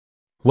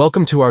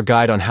Welcome to our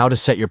guide on how to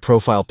set your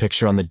profile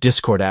picture on the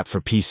Discord app for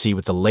PC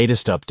with the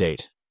latest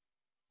update.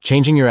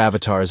 Changing your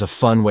avatar is a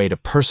fun way to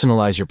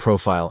personalize your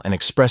profile and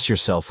express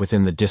yourself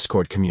within the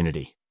Discord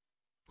community.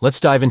 Let's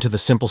dive into the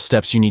simple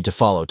steps you need to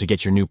follow to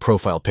get your new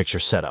profile picture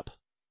set up.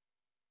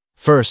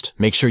 First,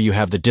 make sure you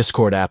have the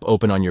Discord app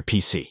open on your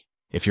PC.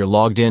 If you're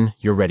logged in,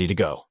 you're ready to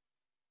go.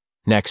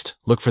 Next,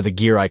 look for the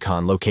gear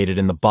icon located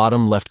in the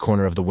bottom left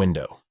corner of the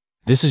window.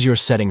 This is your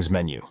settings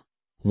menu.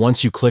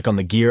 Once you click on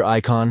the gear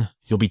icon,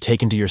 you'll be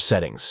taken to your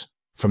settings.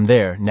 From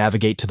there,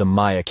 navigate to the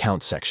My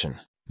Account section.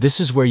 This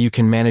is where you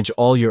can manage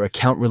all your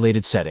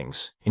account-related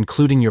settings,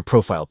 including your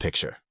profile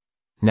picture.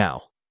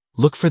 Now,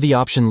 look for the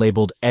option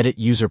labeled Edit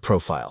User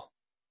Profile.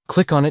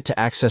 Click on it to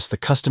access the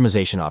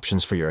customization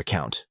options for your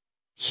account.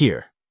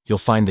 Here, you'll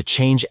find the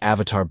Change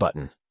Avatar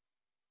button.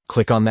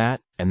 Click on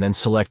that, and then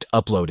select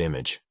Upload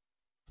Image.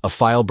 A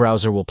file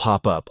browser will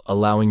pop up,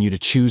 allowing you to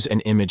choose an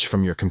image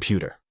from your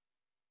computer.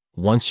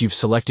 Once you've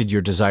selected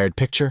your desired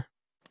picture,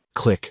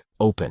 click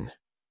Open.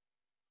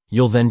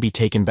 You'll then be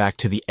taken back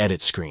to the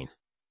Edit screen.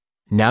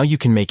 Now you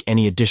can make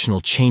any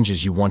additional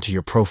changes you want to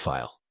your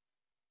profile.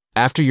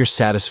 After you're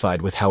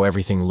satisfied with how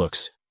everything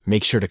looks,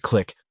 make sure to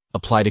click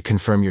Apply to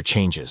confirm your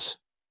changes.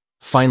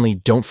 Finally,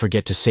 don't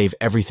forget to save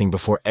everything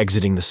before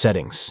exiting the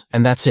settings.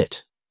 And that's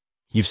it.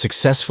 You've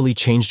successfully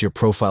changed your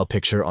profile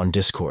picture on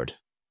Discord.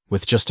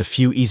 With just a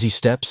few easy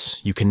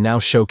steps, you can now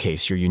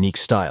showcase your unique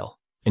style.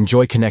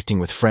 Enjoy connecting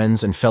with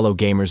friends and fellow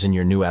gamers in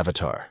your new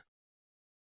avatar.